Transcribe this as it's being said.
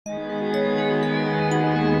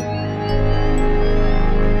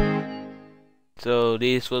So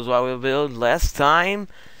this was what we built last time,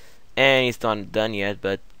 and it's not done yet,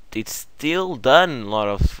 but it's still done a lot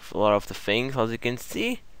of the things. As you can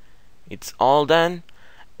see, it's all done.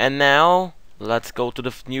 And now let's go to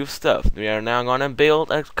the new stuff. We are now gonna build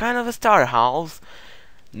a kind of a starter house,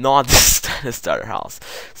 not the starter house.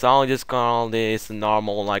 So I'll just call this a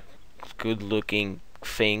normal, like, good-looking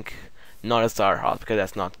thing, not a starter house, because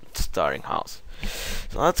that's not starting house.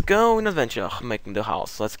 So let's go in adventure making the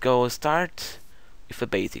house. Let's go start with the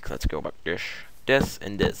basics. Let's go back this,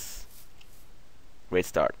 and this. Great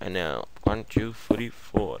start. And now 1, 2, 3,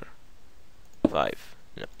 4, 5.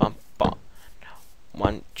 No, bump, bump.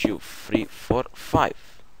 1, 2, 3, 4, 5.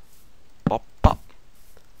 Pop, pop.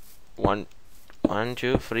 1,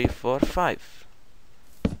 2, 3, 4, 5.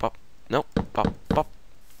 Pop. No, pop, pop.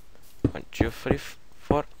 1, 2, 3,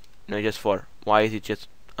 4. No, just 4. Why is it just?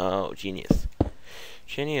 Oh, genius.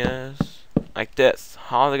 Genius. Like this.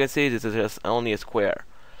 How you can see, this is just only a square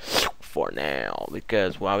for now,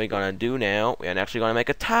 because what we're gonna do now, we're actually gonna make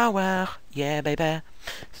a tower. Yeah, baby.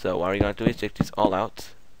 So what we're gonna do is take this all out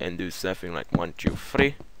and do something like 1, 2,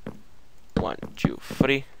 3. 1, 2,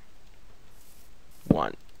 3.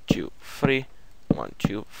 1, 2, 3. 1,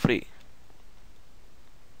 2, 3.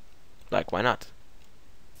 Like, why not?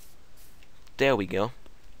 There we go.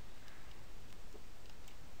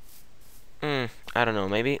 I don't know,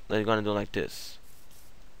 maybe we're gonna do like this.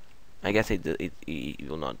 I guess it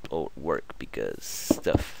will not work because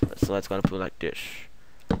stuff. So let's gonna put like this,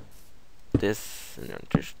 and then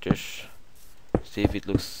this. See if it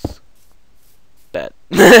looks bad.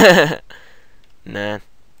 Nah,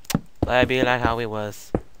 let it be like how it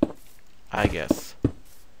was, I guess.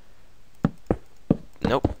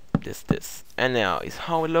 Nope, this, and now is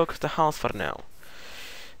how it looks the house for now.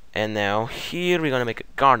 And now here we're gonna make a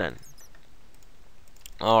garden,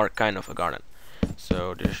 or kind of a garden.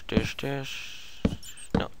 So this,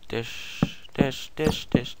 no, this,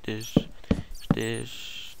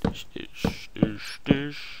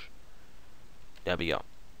 there we go.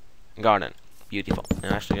 Garden, beautiful.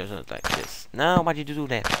 And actually, it's not like this. Now, why did you do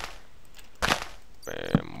that?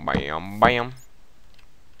 Bam, bam.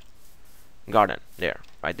 Garden, there,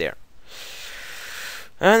 right there.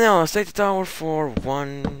 And now let's take the tower for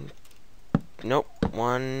 1. Nope.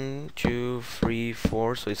 1, 2, 3,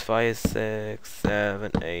 4. So it's 5, 6,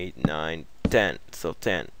 7, 8, 9, 10. So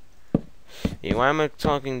 10. And why am I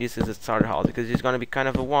talking this is a starter house? Because it's gonna be kind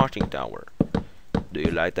of a watching tower. Do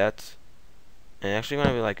you like that? And actually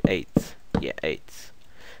gonna be like 8. Yeah, 8.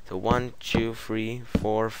 So 1, 2, 3,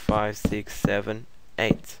 4, 5, 6, 7,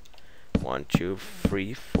 8. 1, 2,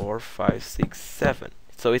 3, 4, 5, 6, 7.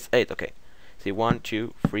 So it's 8. Okay. See, 1,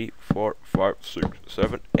 2, 3, 4, 5, 6,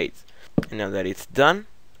 7, 8. And now that it's done,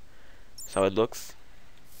 that's how it looks.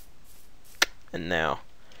 And now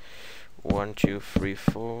 1, 2, 3,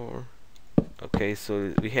 4. Okay,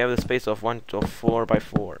 so we have the space of 1 to 4 by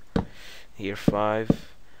 4. Here 5.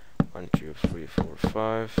 1, 2, 3, 4,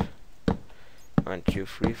 5. 1, 2,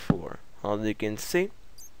 3, 4. As you can see,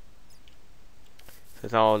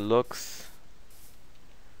 that's how it looks.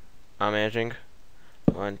 Amazing.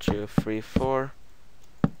 1, 2, 3, 4.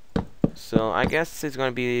 So I guess it's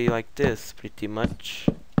gonna be like this pretty much.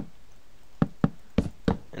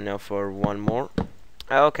 And now for one more.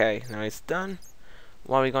 Okay, now it's done.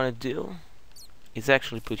 What we're gonna do is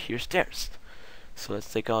actually put here stairs. So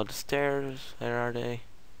let's take out the stairs. Where are they?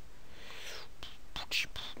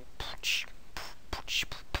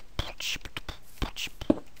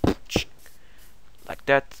 Like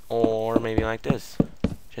that, or maybe like this.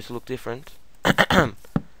 Just to look different. I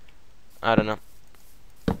don't know.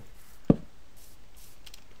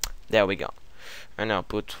 There we go. And now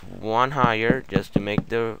put one higher just to make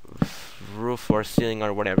the roof or ceiling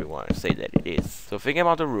or whatever you want to say that it is. So thinking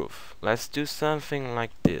about the roof, let's do something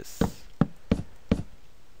like this.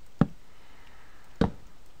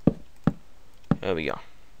 There we go.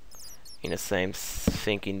 In the same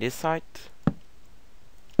thing in this side.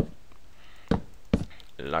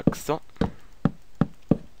 Like so.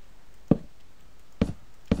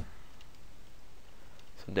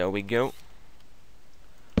 So there we go.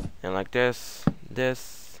 And like this. That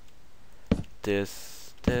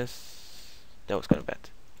was kind of bad.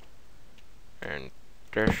 And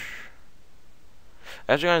this.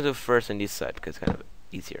 Actually, I'm gonna do first on this side because it's kind of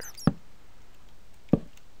easier.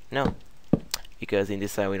 No, because in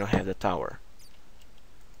this side we don't have the tower.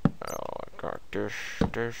 Oh, I got this,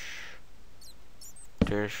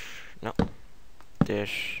 no,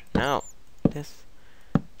 no, this,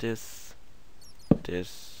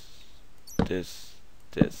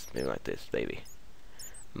 maybe like this,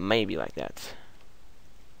 maybe like that.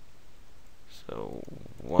 So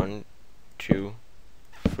 1, 2,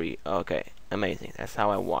 3. Okay, amazing. That's how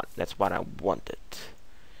I want. That's what I wanted.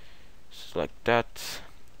 Just like that.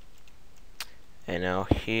 And now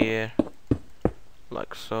here,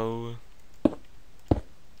 like so. So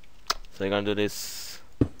you're gonna do this.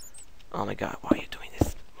 Oh my god, why are you doing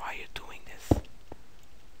this? Why are you doing this?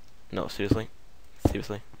 No, seriously?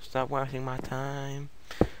 Seriously? Stop wasting my time.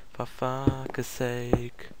 For fuck's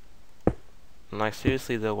sake. Like,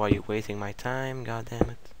 seriously though, why are you wasting my time? God damn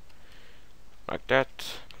it. Like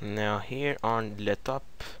that. Now here on the top,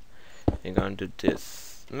 you're gonna do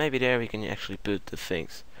this. Maybe there we can actually put the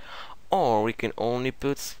things. Or we can only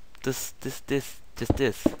put just this.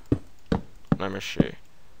 Let me see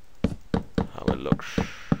how it looks.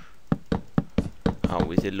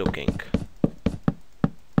 How is it looking?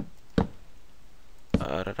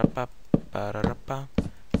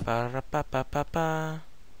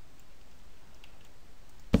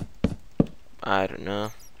 I don't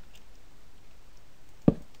know.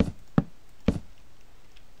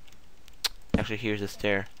 Actually, here's the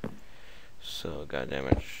stair. So, goddamn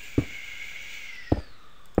it.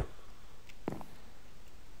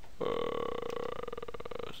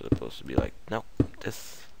 Supposed to be like, no,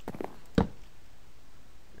 this. And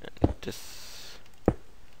this.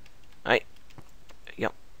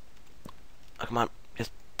 Yep. Oh, come on,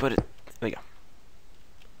 just put it. There we go.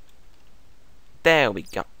 There we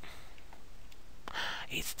go.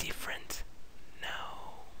 It's different.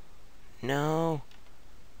 No.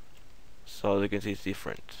 So you can see it's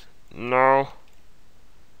different. No.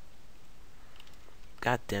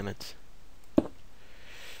 God damn it.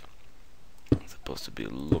 It's supposed to be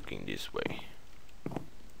looking this way.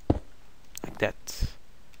 Like that.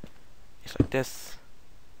 It's like this.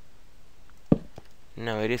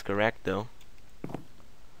 No, it is correct though.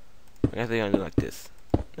 I guess they're gonna do like this.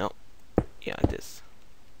 No. Yeah, like this.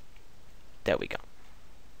 There we go.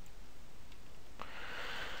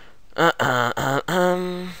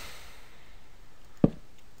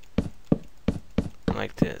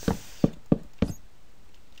 Like this.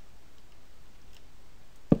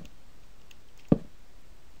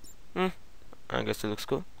 I guess it looks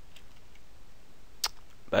cool.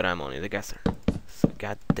 But I'm only the guesser. So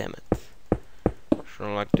god damn it.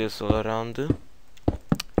 So like this all around.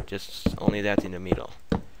 Just only that in the middle.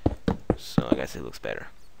 So I guess it looks better.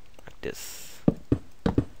 Like this.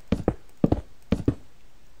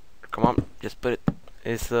 Come on, just put it.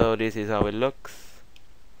 So this is how it looks.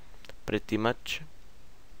 Pretty much.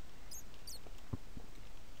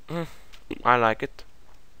 I like it.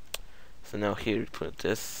 So now here we put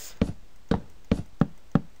this.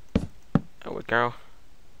 There we go.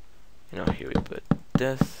 Now here we put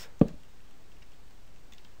this.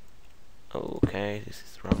 Okay, this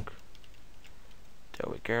is wrong. There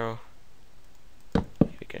we go.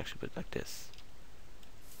 We can actually put it like this.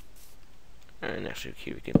 And actually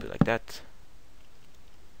here we can put it like that.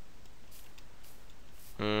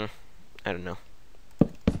 I don't know.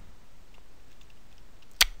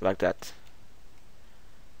 Like that.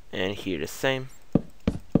 And here the same.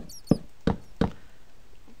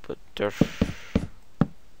 Put this.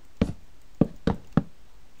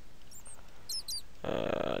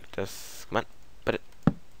 Like this. Come on, put it.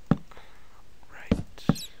 Right.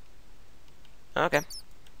 Okay.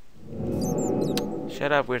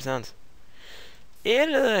 Shut up, weird sounds. It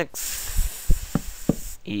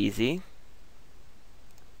looks easy,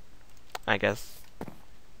 I guess.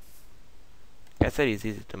 I said it's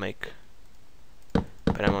easy to make,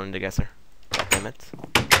 but I'm only the guesser. God damn it.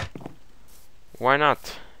 Why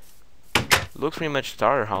not? Looks pretty much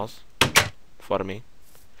starter house for me.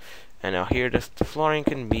 And now here the flooring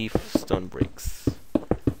can be stone bricks,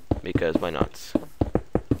 because why not?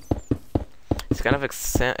 It's kind of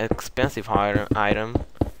expensive item.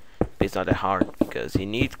 It's not that hard because you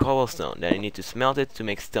need cobblestone, then you need to smelt it to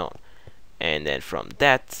make stone, and then from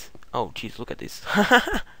that, oh jeez, look at this.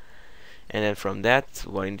 And then from that,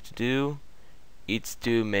 what you need to do is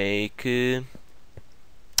to make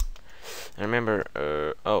I remember,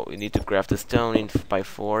 oh, you need to craft the stone in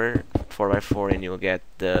 4x4, and you'll get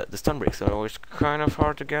the stone bricks. So it's kind of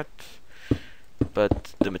hard to get,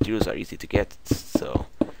 but the materials are easy to get. So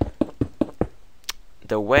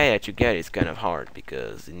the way that you get it is kind of hard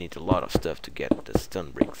because you need a lot of stuff to get the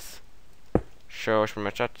stone bricks. Show us from my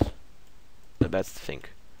chat the best thing.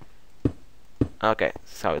 Okay,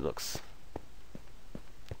 that's how it looks.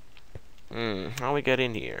 How we get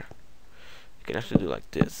in here? You can actually do like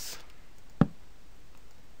this.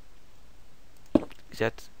 Is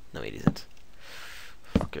that? No, it isn't.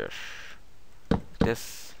 Fuck yes.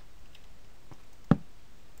 This.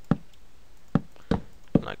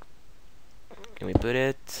 Like, can we put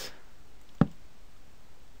it? There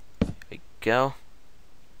we go.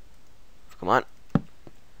 Come on.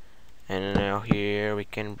 And now here we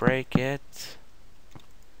can break it.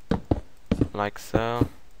 Like so.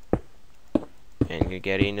 And you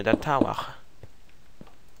get into the tower.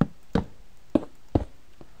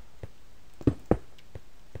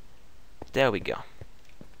 There we go.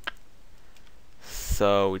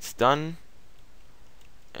 So it's done.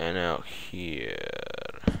 And now here.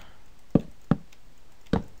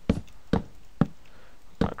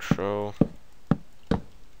 Like so.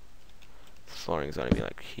 Flooring's gonna be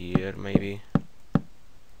like here, maybe.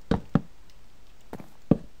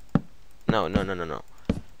 No.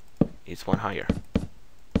 It's one higher.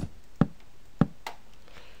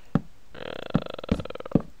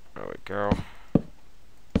 There we go.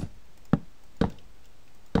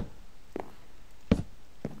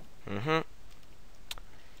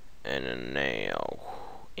 And a nail.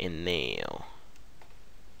 A nail.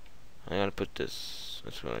 I'm gonna put this.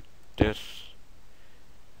 Let's go like this.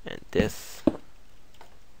 And this.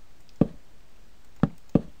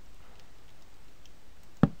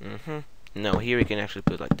 No, here we can actually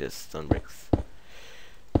put like this stone bricks.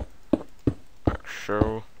 Like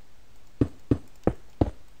so.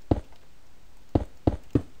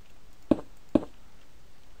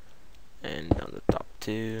 And on the top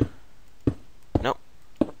too. Nope.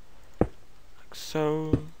 Like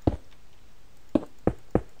so.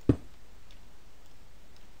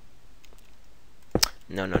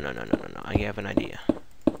 No. I have an idea.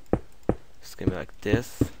 It's gonna be like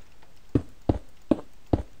this.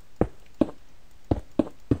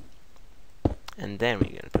 And then we're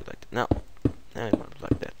gonna put like that. No. Now we're gonna put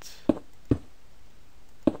like that.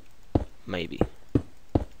 Maybe.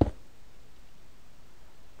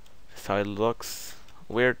 That's how it looks.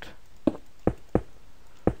 Weird.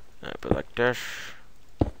 I put like this.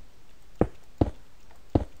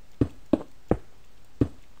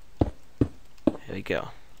 Here we go.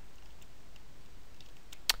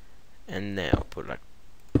 And now put like,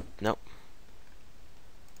 nope.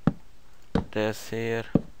 This here.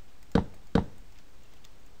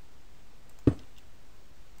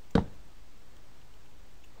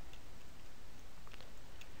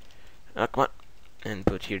 Oh, come on. And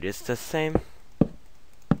put here this the same.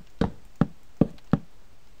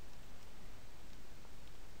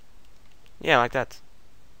 Yeah, like that.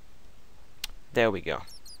 There we go.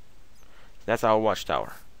 That's our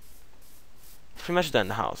watchtower. Pretty much done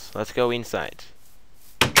the house. Let's go inside.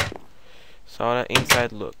 So how the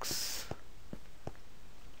inside looks.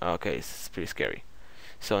 Okay, this is pretty scary.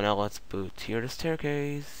 So now let's put here the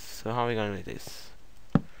staircase. So how are we gonna do this?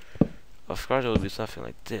 Of course it will be something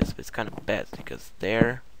like this, but it's kind of bad because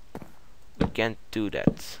there we can't do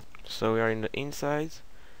that. So we are in the inside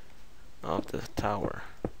of the tower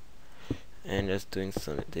and just doing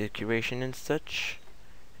some decoration and such.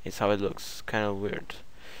 It's how it looks, kind of weird.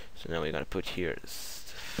 So now we're gonna put here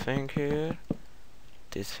this thing here,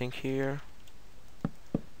 this thing here,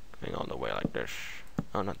 going all the way like this.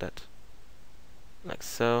 Oh, not that. Like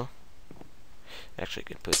so. Actually, I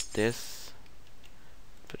can put this.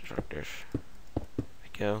 Put it like this. There we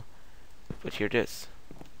go. Put here this.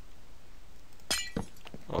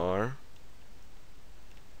 Or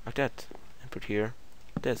like that. And put here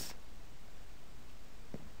this.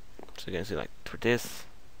 So you can see like for this.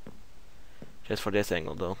 Just for this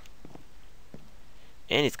angle though.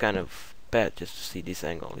 And it's kind of bad just to see this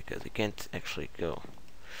angle because you can't actually go.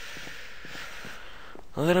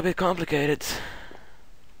 A little bit complicated.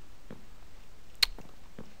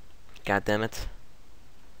 God damn it.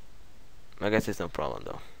 I guess it's no problem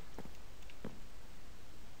though.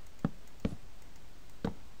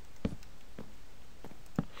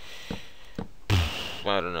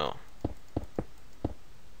 I don't know.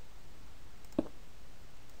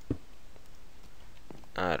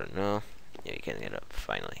 I don't know. Yeah, you can get up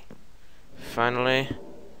finally. Finally,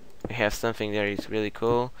 we have something that is really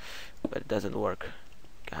cool, but it doesn't work.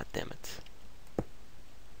 God damn it.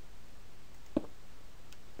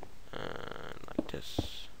 Like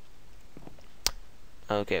this.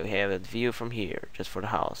 Okay, we have a view from here, just for the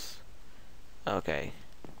house. Okay,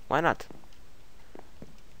 why not?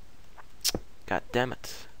 God damn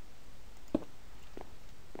it.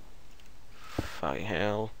 Fucking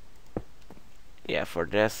hell. Yeah, for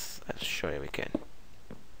this, I'll show you we can.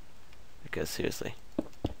 Because seriously.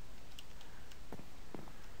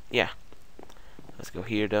 Yeah. Let's go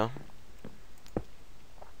here though.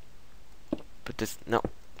 But this, no,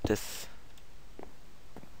 this.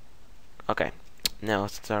 Okay. Now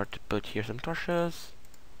let's start to put here some torches.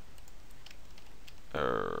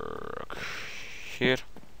 Here.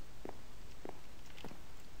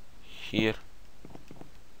 Here.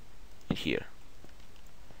 And here.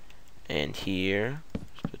 And here,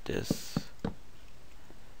 let's put this.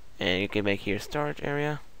 And you can make here storage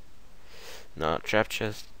area. No, trap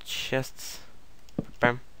chests.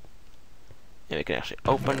 Bam. And we can actually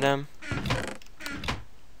open them.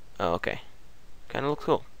 Oh, okay. Kinda looks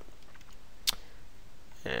cool.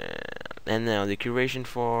 And now the curation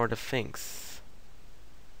for the things.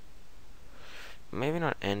 Maybe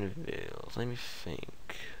not anvils. Let me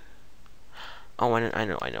think. Oh, I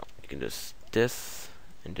know. You can do this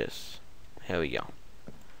and this. Here we go.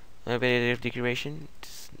 A little bit of decoration.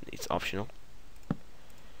 It's optional.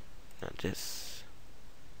 Not this.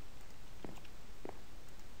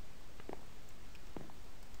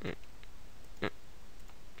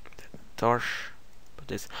 Torch. Put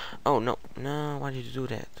this. Oh no, why did you do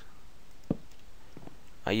that?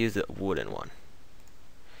 I used the wooden one.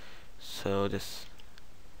 So this.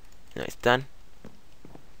 Now it's done.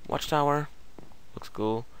 Watchtower. Looks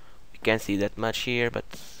cool. We can't see that much here, but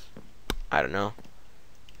I don't know.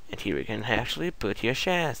 And here we can actually put here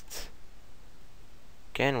chests.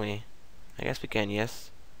 Can we? I guess we can,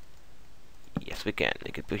 yes. Yes, we can.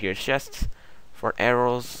 We can put here chests for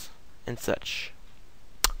arrows and such.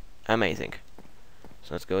 Amazing.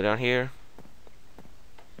 So let's go down here.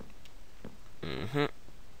 This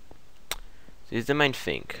is the main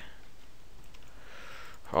thing.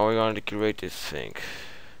 How are we going to decorate this thing?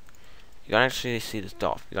 You can actually see the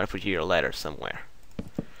stuff. You gotta put here a ladder somewhere.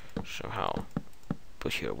 So how?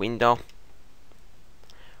 Put here a window.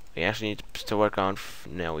 We actually need to work on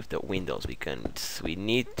now with the windows. We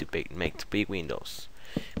need to make big windows.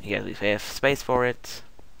 Because we have space for it.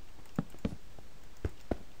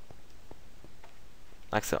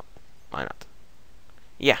 Like so. Why not?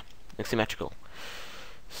 Yeah, looks symmetrical.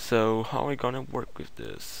 So how are we gonna work with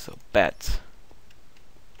this? So bed.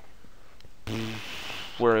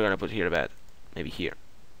 Where are we gonna put here a bed? Maybe here.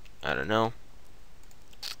 I don't know.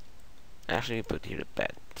 Actually, put here the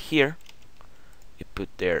bed here. We put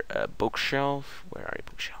there a bookshelf. Where are you?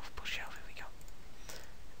 Bookshelf. Bookshelf. Here we go.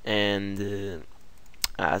 And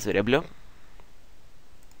azureblo.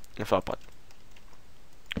 And flower pot.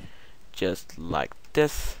 Just like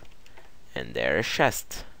this. And there a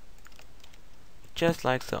chest. Just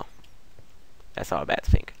like so. That's our bad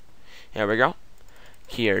thing. Here we go.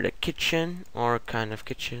 Here the kitchen, or kind of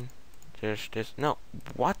kitchen. There's this. No,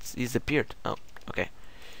 what is disappeared? Oh, okay.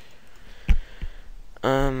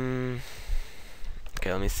 Okay,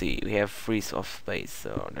 let me see. We have freeze of space.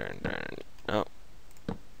 So oh,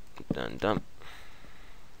 done.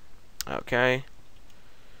 Okay.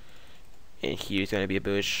 And here's gonna be a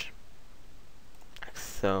bush.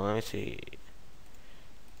 So let me see.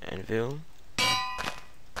 Anvil.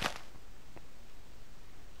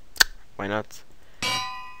 Why not?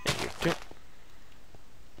 And here too.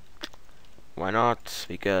 Why not?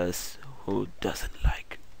 Because who doesn't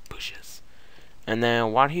like bushes? And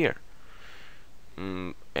then what here?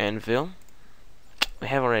 Anvil. We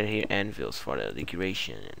have already here anvils for the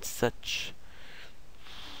decoration and such.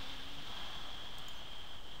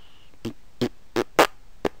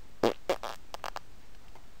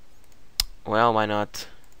 Well, why not?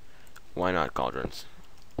 Why not cauldrons?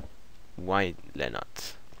 Why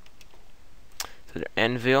not? So the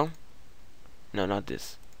anvil. No, not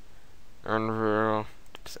this. Anvil.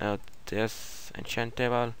 It's out this enchant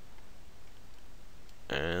table.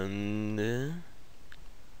 And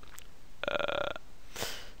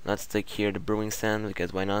let's take here the brewing stand,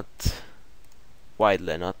 because why not? Why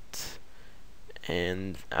not?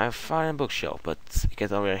 And I found a bookshelf, but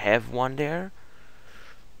because I already have one there,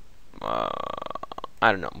 I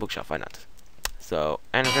don't know, bookshelf, why not? So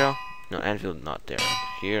anvil, no, anvil not there.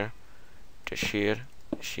 Here, just here,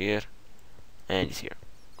 and it's here,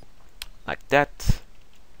 like that.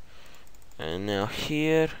 And now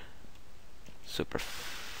here, super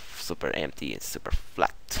empty and super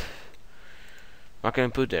flat. What can I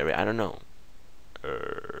put there? I don't know.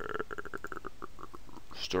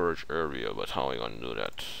 Storage area, but how are we gonna do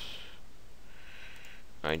that?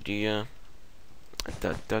 Idea.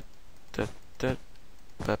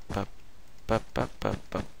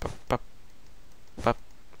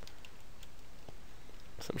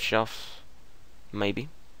 Some shelves, maybe.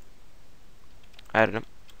 I don't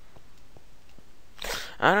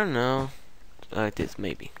know. Like this,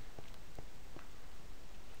 maybe.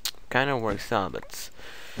 Kind of works out, but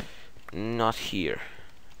not here.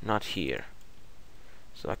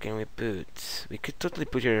 So what can we put? We could totally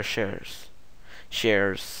put here chairs.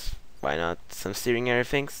 Why not? Some steering area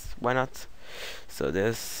things. Why not? So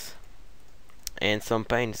this and some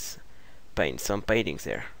some paintings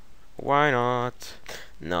there. Why not?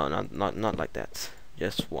 No, not like that.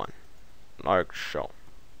 Just one large show.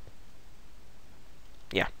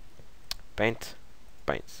 Yeah. Paint.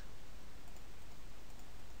 Paint.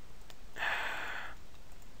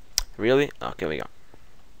 Really? Okay, we go.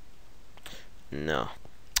 No.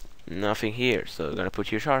 Nothing here, so we're gonna put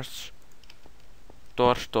here torch.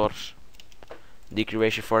 Torch.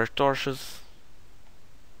 Decoration for the torches.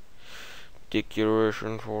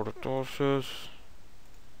 Decoration for the torches.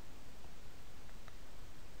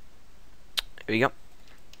 Here we go.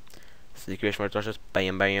 So decoration for the torches.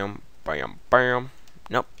 Bam, bam, bam, bam.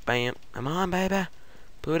 Nope, bam. Come on, baby.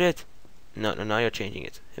 Put it. No, now you're changing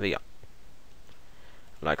it. Here we go.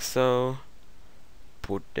 Like so.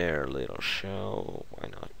 Put their little shell. Why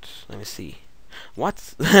not? Let me see.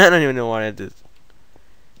 What? I don't even know what I did.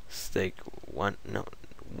 Stake one. No,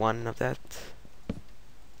 one of that.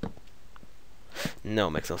 No,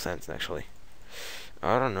 makes no sense actually.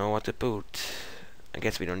 I don't know what to put. I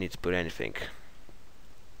guess we don't need to put anything.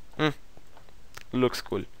 Looks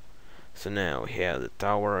cool. So now we have the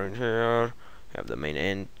tower in here. We have the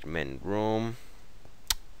main room.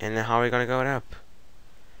 And then how are we gonna go up?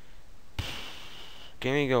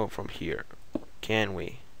 Can we go from here? Can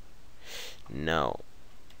we? No.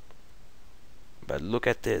 But look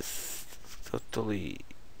at this. It's totally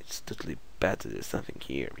bad that there's something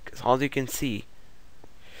here, because as you can see,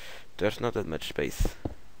 there's not that much space.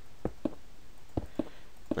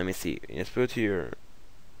 Let me see. Let's put here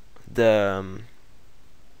the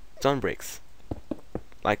stone bricks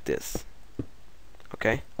like this.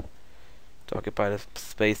 Okay. To occupy the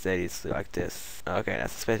space that is like this. Okay,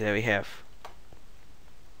 that's the space that we have.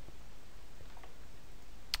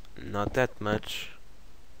 Not that much.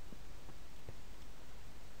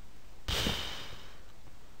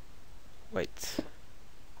 Wait.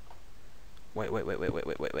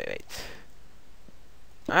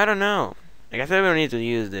 I don't know. I guess I don't need to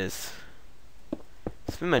use this.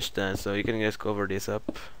 It's pretty much done, so you can just cover this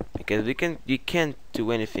up, because you can't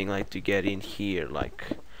do anything like to get in here like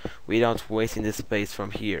without wasting the space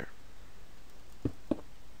from here.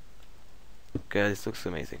 Okay, this looks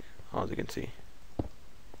amazing, as you can see.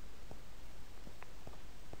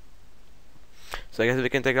 So I guess we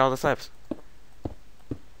can take all the slabs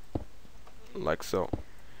like so.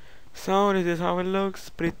 So this is how it looks,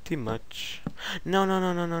 pretty much. No.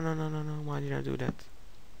 Why did I do that?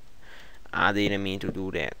 I didn't mean to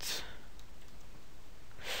do that.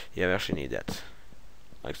 Yeah, we actually need that.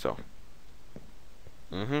 Like so.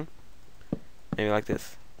 Maybe like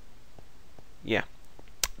this. Yeah.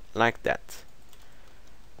 Like that.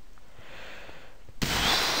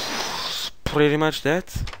 Pretty much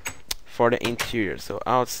that. For the interior, so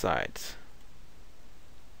outside.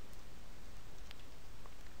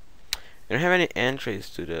 We don't have any entries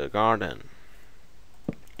to the garden.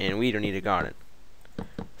 And we don't need a garden.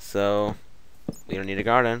 So, we don't need a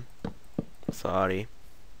garden. Sorry.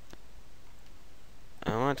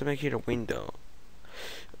 I want to make here a window.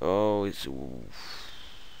 Oh, it's... God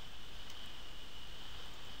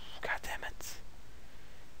damn it.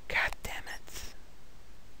 God damn it.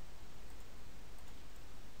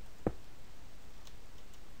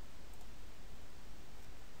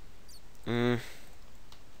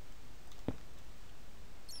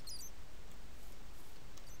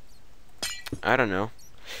 I don't know.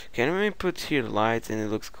 Can we put here lights and it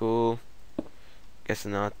looks cool? Guess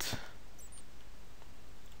not.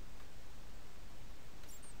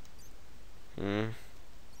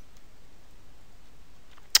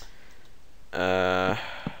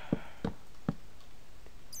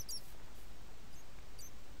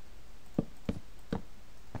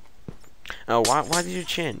 Oh, why did you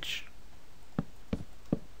change?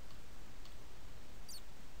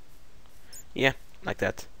 Yeah, like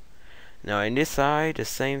that. Now in this side, the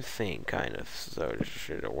same thing, kind of. So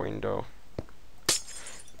just a window.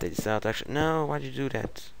 Take this out. Actually, no. Why'd you do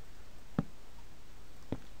that?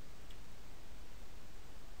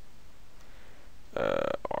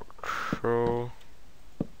 Control.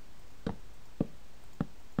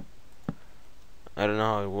 I don't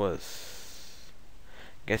know how it was.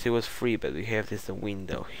 Guess it was free, but we have this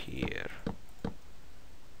window here.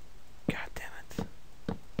 God damn it!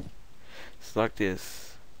 It's like this.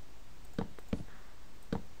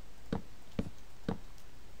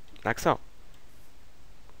 Like so.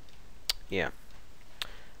 Yeah.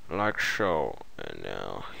 Like so. And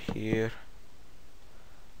now here.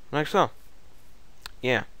 Like so.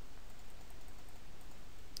 Yeah.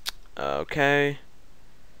 Okay.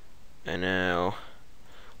 And now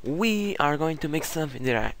we are going to make something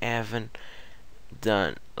that I haven't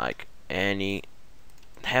done, like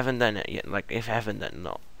haven't done it yet, like if I haven't done,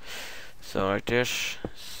 no. So like this,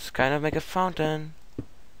 kind of make a fountain.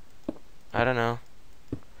 I don't know.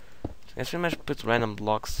 I guess we must put random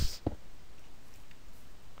blocks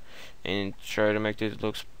and try to make this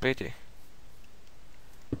look pretty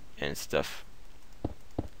and stuff.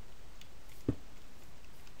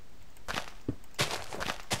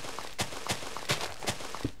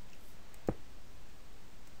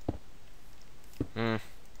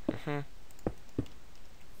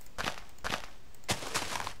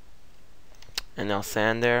 And now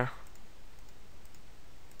sand there.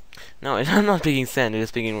 No, I'm not picking sand, I'm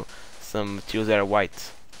just picking some materials that are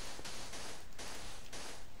white.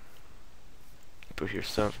 Put here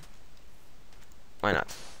some. Why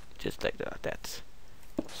not? Just like that.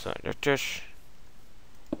 So just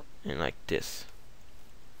and like this.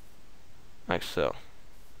 Like so.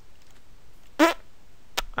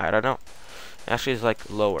 I don't know. Actually it's like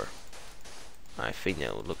lower. I think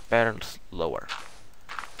it would look better lower.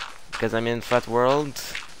 Because I'm in flat world,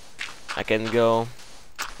 I can go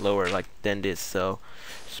lower like than this, so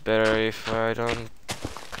it's better if I don't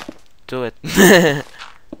do it.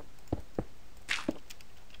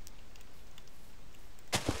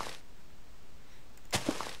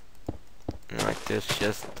 Like this,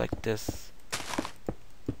 just like this.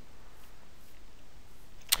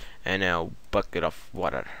 And now bucket of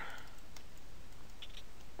water.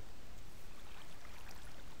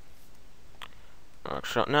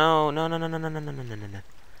 No.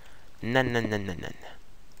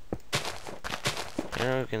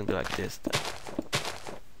 It's gonna be like this then.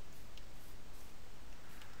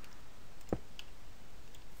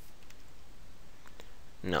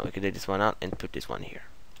 No, we can take this one out and put this one here.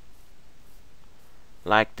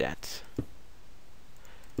 Like that.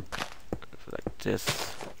 Like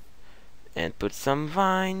this. And put some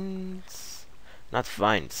vines. Not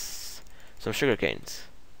vines. Some sugar canes.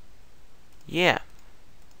 Yeah.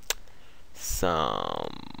 Some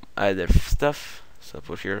other stuff. So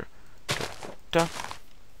put here. Da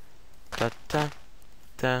da da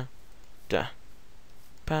da da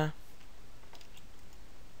pa.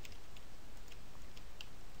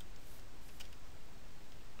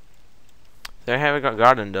 There I have a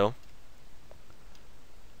garden though.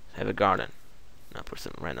 I have a garden. Now put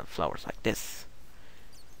some random flowers like this.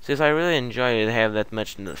 Since I really enjoy it, I have that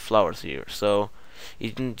much in the flowers here. So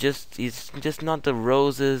it's just not the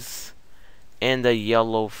roses and the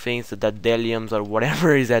yellow things, the dahliums or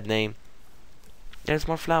whatever is that name. There's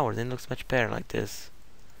more flowers and it looks much better like this.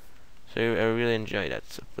 So I really enjoy that.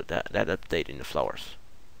 So put that update in the flowers.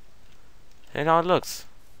 And how it looks.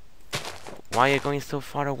 Why are you going so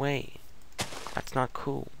far away? That's not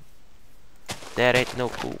cool. That ain't no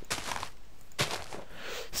cool.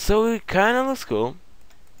 So it kinda looks cool.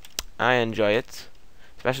 I enjoy it.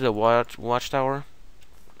 Especially the watchtower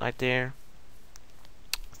right there.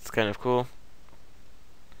 It's kind of cool.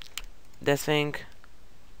 This thing,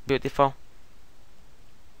 beautiful.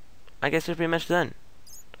 I guess we're pretty much done.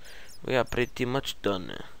 We are pretty much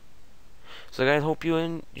done. So guys, hope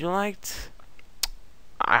you liked.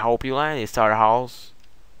 I hope you liked. It's our house.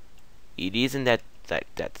 It isn't that's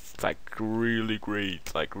like really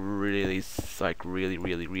great. Like really,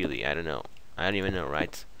 really. I don't know. I don't even know,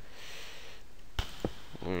 right?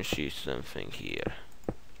 Let me see something here.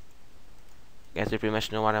 Guys, you pretty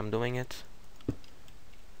much know what I'm doing it.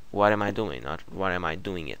 What am I doing? Not what am I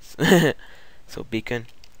doing it. So beacon.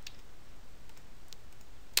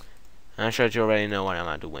 I'm sure you already know what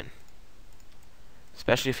I'm doing.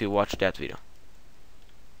 Especially if you watch that video.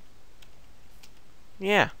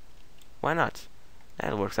 Yeah. Why not?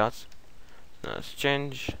 That works out. Now let's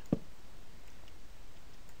change.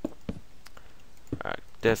 Like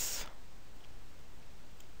this.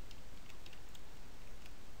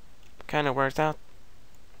 Kinda works out.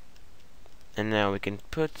 And now we can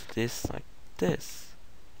put this like this.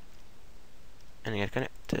 And get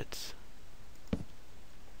connected.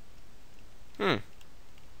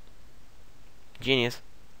 Genius.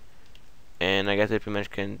 And I guess I pretty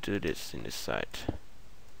much can do this in this side.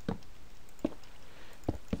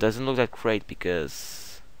 Doesn't look that great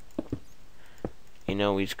because you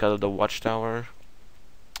know we just got the watchtower,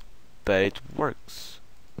 but it works.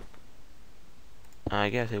 I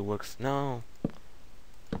guess it works. No.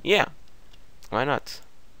 Yeah. Why not?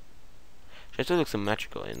 Just looks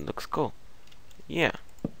symmetrical and looks cool. Yeah.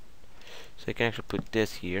 So I can actually put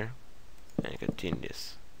this here and continue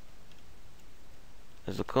this.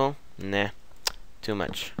 Does it look cool? Nah. Too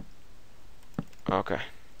much. Okay.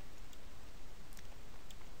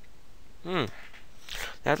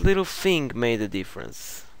 That little thing made a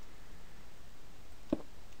difference.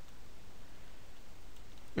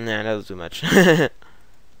 Nah, that was too much.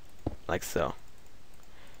 Like so.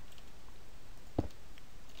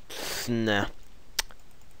 Nah. I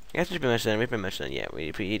guess we're pretty much done. We're pretty much done. Yeah,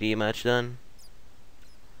 we're pretty much done.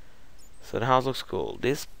 So the house looks cool.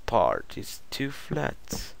 This part is too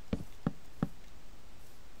flat.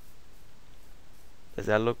 Does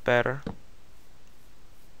that look better?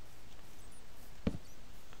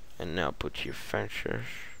 And now put your fences.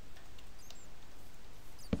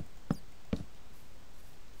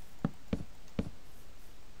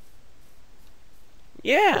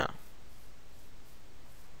 Yeah.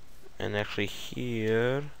 And actually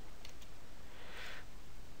here.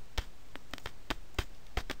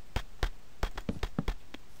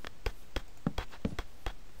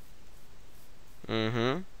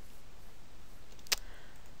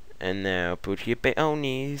 And now put your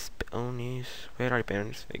peonies. Peonies. Where are your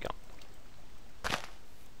peonies? There you go.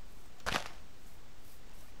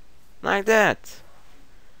 Like that.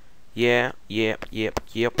 Yeah, yep.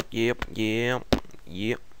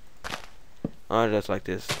 Oh, just like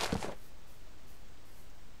this.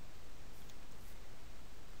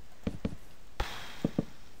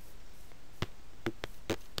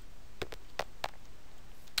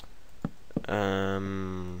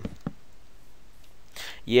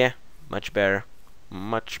 Yeah, much better.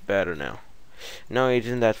 Much better now. No, it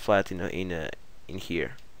isn't that flat in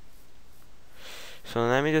here. So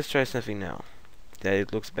let me just try something now. That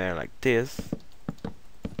it looks better like this.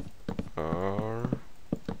 Or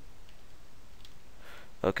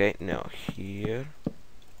okay, now here.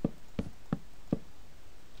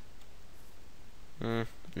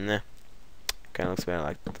 Nah. Kinda looks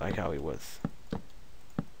better like how it was.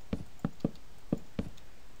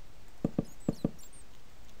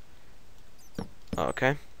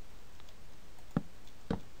 Okay.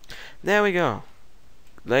 There we go.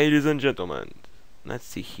 Ladies and gentlemen. Let's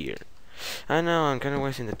see here. I know, I'm kinda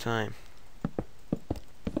wasting the time.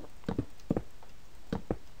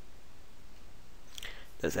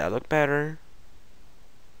 Does that look better?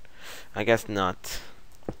 I guess not.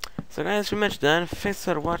 So guys, pretty much done. Thanks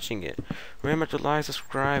for watching it. Remember to like,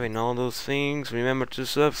 subscribe, and all those things. Remember to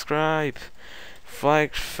subscribe,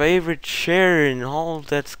 like, favorite, share, and all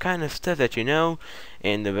that kind of stuff that you know.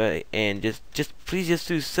 And please just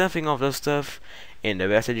do something of those stuff. And the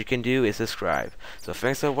best that you can do is subscribe. So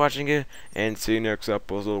thanks for watching it, and see you next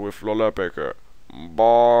episode with Lola Baker.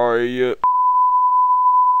 Bye.